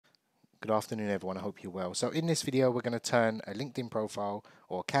Good afternoon, everyone. I hope you're well. So, in this video, we're going to turn a LinkedIn profile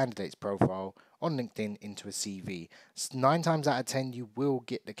or a candidate's profile on LinkedIn into a CV. 9 times out of 10, you will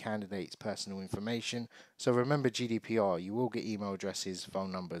get the candidate's personal information. So, remember GDPR, you will get email addresses,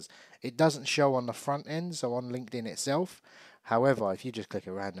 phone numbers. It doesn't show on the front end, so on LinkedIn itself. However, if you just click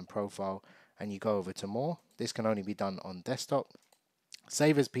a random profile and you go over to more, this can only be done on desktop.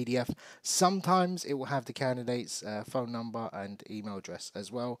 Save as PDF. Sometimes it will have the candidate's phone number and email address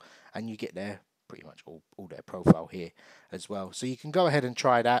as well, and you get their pretty much all their profile here as well. So you can go ahead and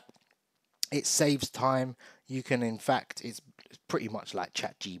try that. It saves time. You can, in fact, it's pretty much like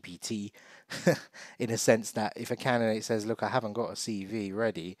ChatGPT in a sense that if a candidate says, "Look, I haven't got a CV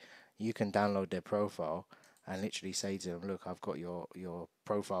ready," you can download their profile and literally say to them, "Look, I've got your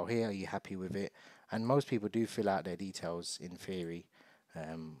profile here. Are you happy with it?" And most people do fill out their details in theory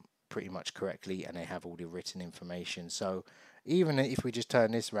pretty much correctly, and they have all the written information. So even if we just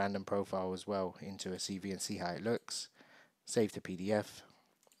turn this random profile as well into a CV and see how it looks, save the PDF,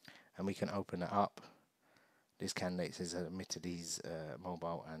 and we can open it up. This candidate has omitted his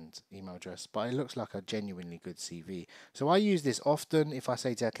mobile and email address, but it looks like a genuinely good CV. So I use this often. If I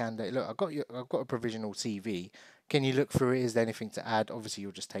say to a candidate, "Look, I've got a provisional CV. Can you look through it? Is there anything to add?" Obviously,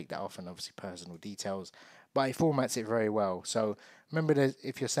 you'll just take that off, and obviously personal details, but it formats it very well. So remember that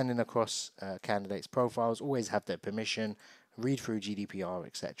if you're sending across candidates' profiles, always have their permission. Read through GDPR,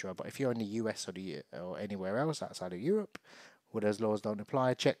 etc. But if you're in the US or anywhere else outside of Europe, where those laws don't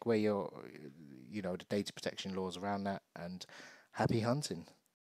apply, check where the data protection laws around that, and happy hunting.